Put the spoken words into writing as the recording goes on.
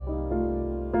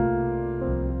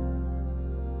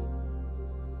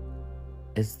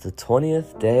It's the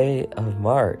 20th day of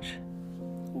March.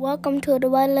 Welcome to the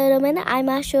One Little Minute. I'm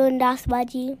Ashu and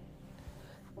Dasbaji.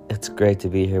 It's great to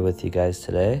be here with you guys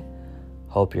today.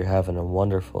 Hope you're having a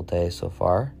wonderful day so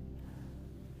far.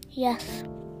 Yes.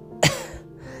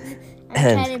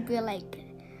 I'm trying to be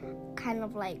kind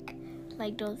of like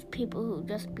those people who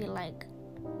just be like,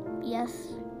 yes,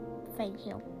 thank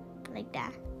you, like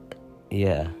that.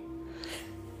 Yeah.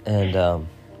 And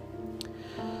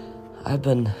I've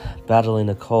been battling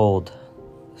a cold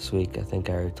this week. I think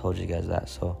I already told you guys that.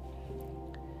 So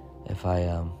if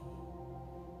I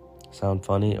sound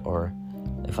funny or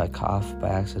if I cough by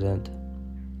accident,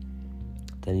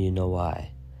 then you know why.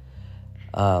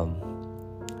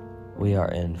 We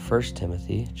are in 1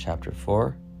 Timothy chapter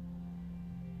 4,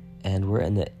 and we're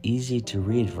in the easy to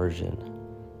read version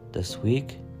this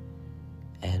week,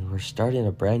 and we're starting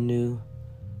a brand new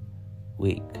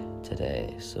week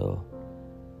today. So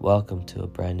welcome to a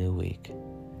brand new week.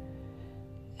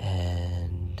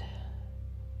 And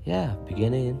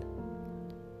beginning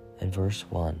in verse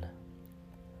 1.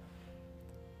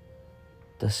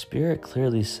 The Spirit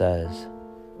clearly says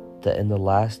that in the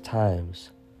last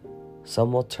times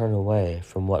some will turn away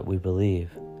from what we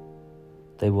believe.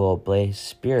 They will obey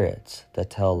spirits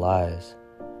that tell lies,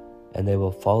 and they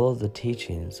will follow the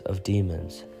teachings of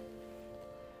demons.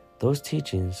 Those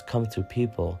teachings come through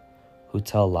people who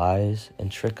tell lies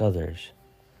and trick others.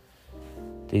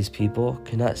 These people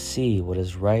cannot see what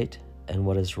is right and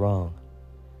what is wrong.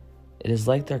 It is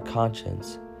like their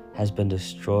conscience has been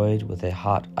destroyed with a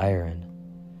hot iron.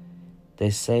 They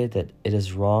say that it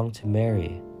is wrong to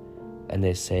marry, and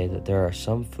they say that there are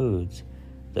some foods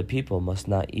that people must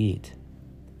not eat.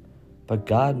 But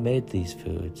God made these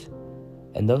foods,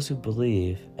 and those who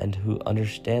believe and who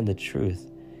understand the truth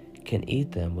can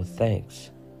eat them with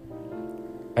thanks.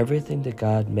 Everything that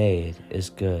God made is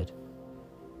good.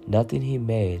 Nothing He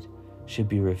made should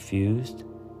be refused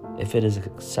if it is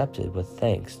accepted with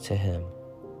thanks to Him.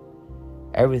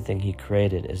 Everything He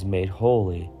created is made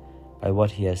holy by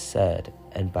what He has said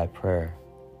and by prayer.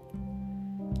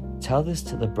 Tell this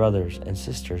to the brothers and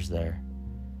sisters there.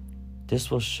 This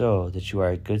will show that you are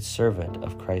a good servant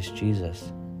of Christ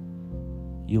Jesus.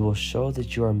 You will show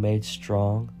that you are made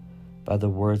strong by the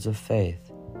words of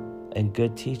faith and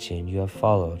good teaching you have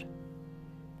followed.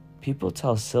 People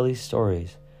tell silly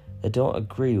stories that don't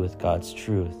agree with God's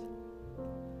truth.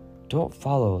 Don't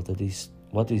follow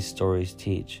what these stories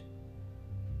teach,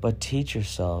 but teach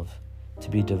yourself to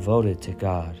be devoted to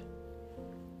God.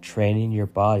 Training your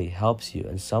body helps you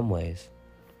in some ways,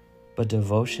 but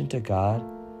devotion to God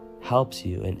helps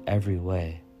you in every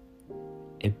way.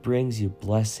 It brings you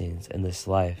blessings in this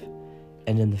life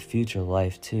and in the future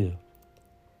life too.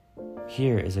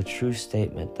 Here is a true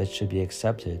statement that should be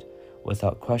accepted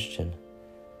without question.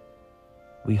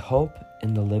 We hope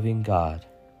in the living God,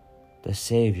 the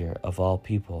Savior of all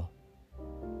people.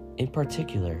 In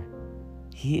particular,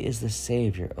 He is the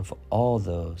Savior of all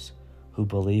those who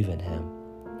believe in Him.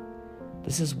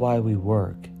 This is why we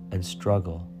work and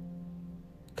struggle.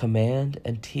 Command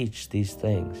and teach these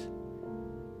things.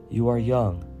 You are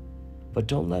young, but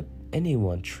don't let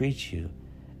anyone treat you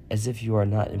as if you are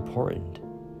not important.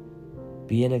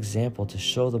 Be an example to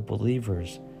show the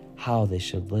believers how they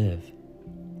should live.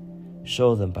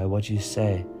 Show them by what you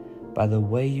say, by the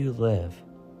way you live,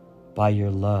 by your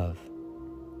love,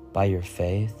 by your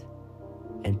faith,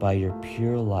 and by your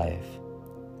pure life.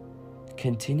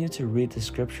 Continue to read the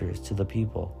scriptures to the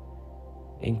people.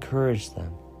 Encourage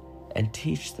them and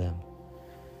teach them.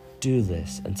 Do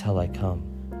this until I come.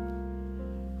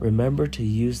 Remember to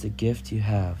use the gift you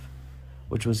have,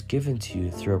 which was given to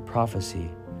you through a prophecy,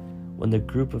 when the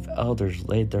group of elders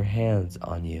laid their hands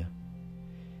on you.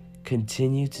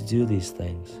 Continue to do these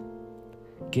things.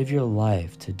 Give your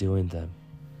life to doing them.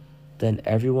 Then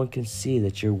everyone can see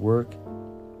that your work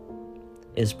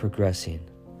is progressing.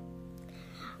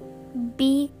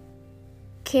 Be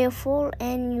careful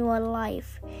in your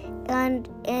life and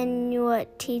in your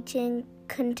teaching.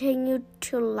 Continue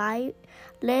to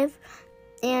live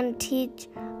and teach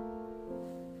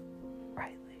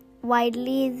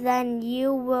widely, then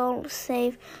you will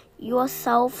save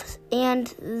yourself and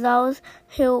those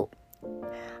who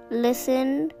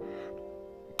listen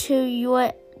to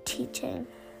your teaching.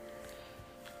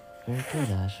 Very good,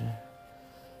 Asher.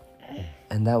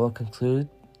 And that will conclude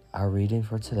our reading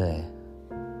for today.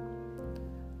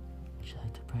 Would you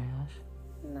like to pray, Ash?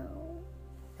 No.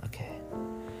 Okay.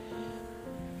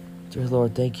 Dear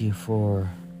Lord, thank you for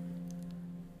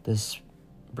this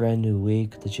brand new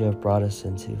week that you have brought us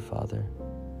into, Father.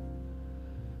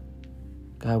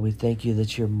 God, we thank you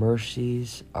that your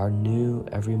mercies are new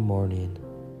every morning.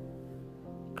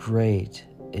 great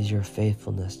is your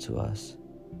faithfulness to us.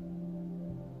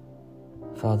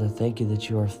 Father, thank you that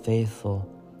you are faithful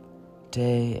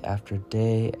day after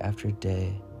day after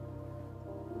day.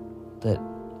 That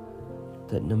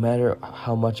no matter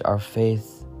how much our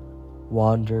faith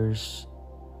wanders,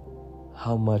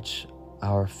 how much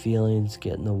our feelings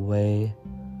get in the way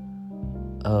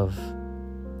of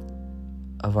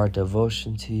our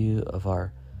devotion to you, of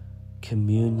our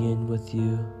communion with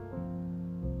you,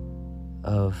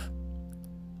 of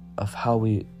how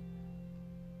we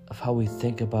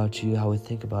think about you, how we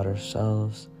think about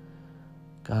ourselves.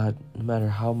 God, no matter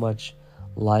how much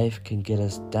life can get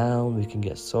us down, we can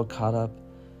get so caught up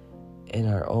in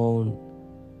our own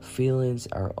feelings,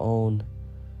 our own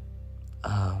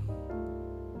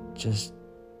just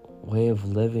way of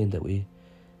living, that we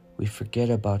forget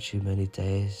about you many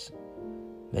days,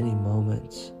 many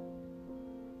moments.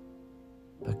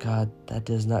 But God, that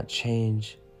does not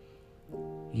change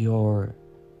your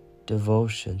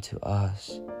devotion to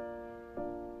us,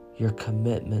 your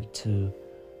commitment to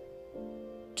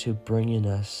bringing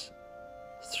us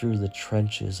through the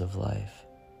trenches of life,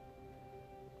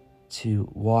 to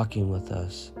walking with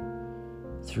us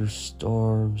through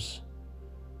storms,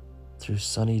 through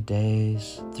sunny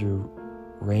days, through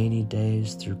rainy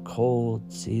days, through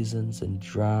cold seasons and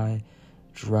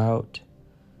drought,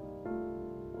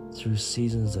 through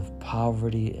seasons of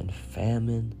poverty and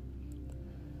famine,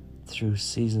 through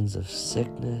seasons of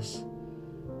sickness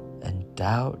and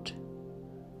doubt.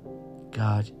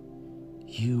 God,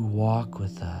 you walk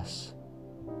with us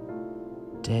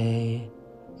day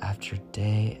after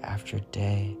day after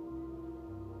day,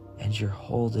 and you're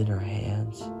holding our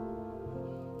hands.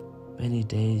 Many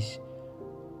days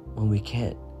when we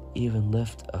can't even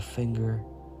lift a finger,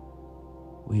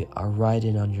 we are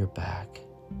riding on your back,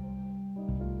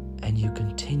 and you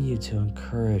continue to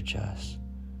encourage us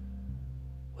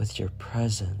with your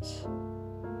presence,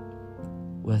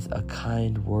 with a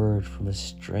kind word from a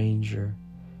stranger,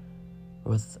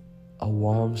 with a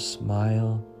warm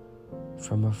smile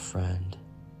from a friend,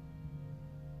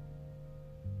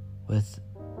 with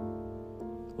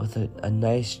a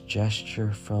nice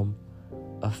gesture from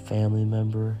a family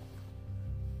member,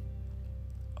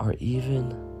 or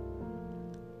even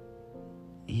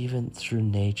through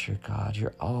nature. God,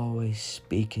 you're always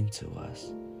speaking to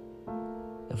us.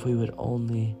 If we would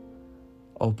only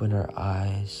open our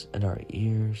eyes and our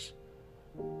ears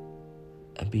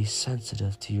and be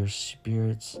sensitive to your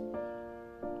Spirit's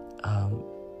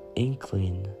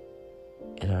inkling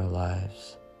in our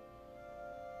lives.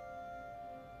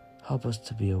 Help us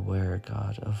to be aware,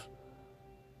 God,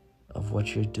 of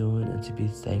what you're doing, and to be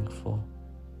thankful.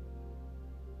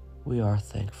 We are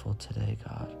thankful today,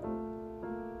 God.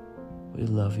 We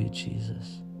love you,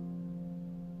 Jesus.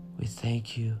 We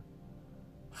thank you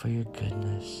for your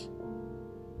goodness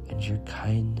and your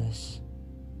kindness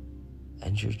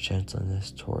and your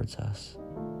gentleness towards us.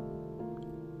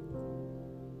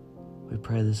 We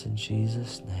pray this in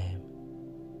Jesus' name.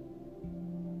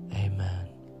 Amen.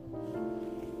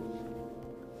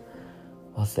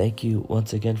 Well, thank you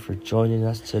once again for joining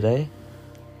us today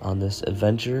on this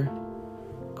adventure,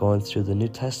 going through the New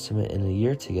Testament in a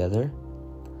year together.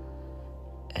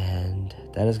 And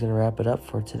that is going to wrap it up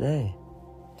for today.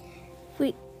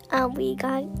 We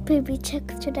got baby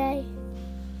chicks today.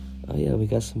 Oh yeah, we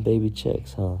got some baby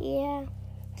chicks, huh? Yeah.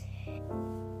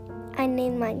 I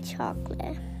named mine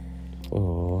Chocolate.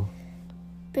 Aww.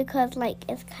 Because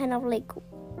it's kind of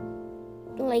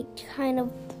kind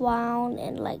of brown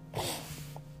and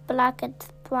black and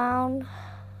brown.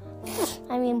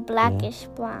 I mean blackish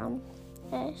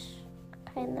brownish,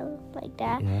 kind of like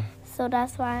that. Yeah. So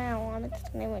that's why I wanted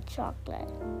to name it Chocolate.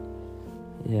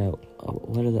 Yeah.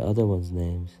 What are the other ones'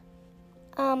 names?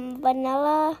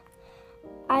 Vanilla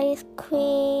ice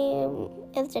cream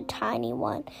is the tiny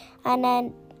one, and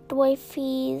then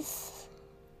Dorothy's,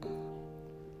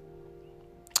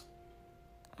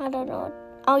 I don't know.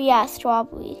 Oh yeah,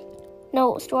 strawberry.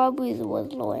 No, strawberries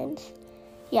was Lauren's.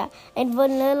 Yeah, and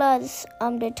vanilla's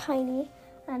the tiny,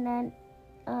 and then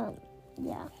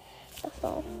yeah, that's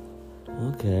all.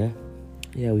 Okay.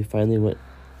 Yeah, we finally went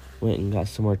and got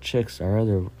some more chicks. Our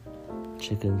other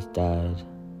chickens died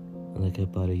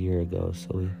about a year ago,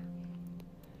 so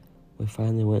we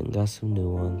finally went and got some new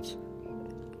ones.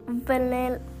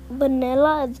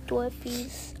 Vanilla is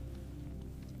Dorothy's.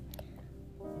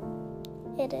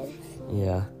 It is.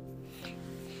 Yeah.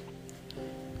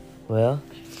 Well,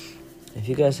 if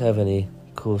you guys have any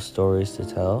cool stories to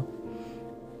tell,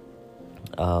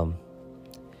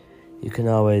 you can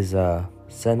always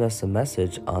send us a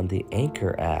message on the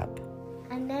Anchor app.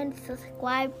 And then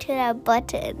subscribe to that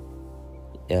button.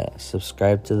 Yeah,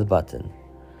 subscribe to the button.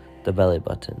 The belly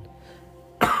button.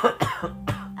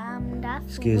 That's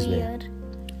Excuse weird.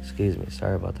 Excuse me,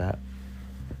 sorry about that.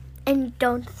 And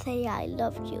don't say I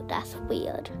love you. That's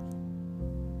weird.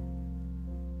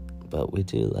 But we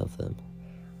do love them.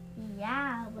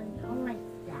 Yeah, but not like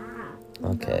that.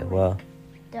 Okay, well.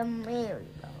 The married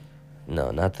love.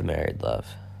 No, not the married love.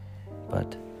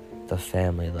 But the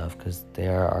family love, because they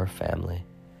are our family.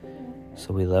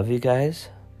 So we love you guys.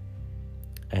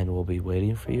 And we'll be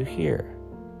waiting for you here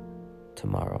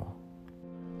tomorrow.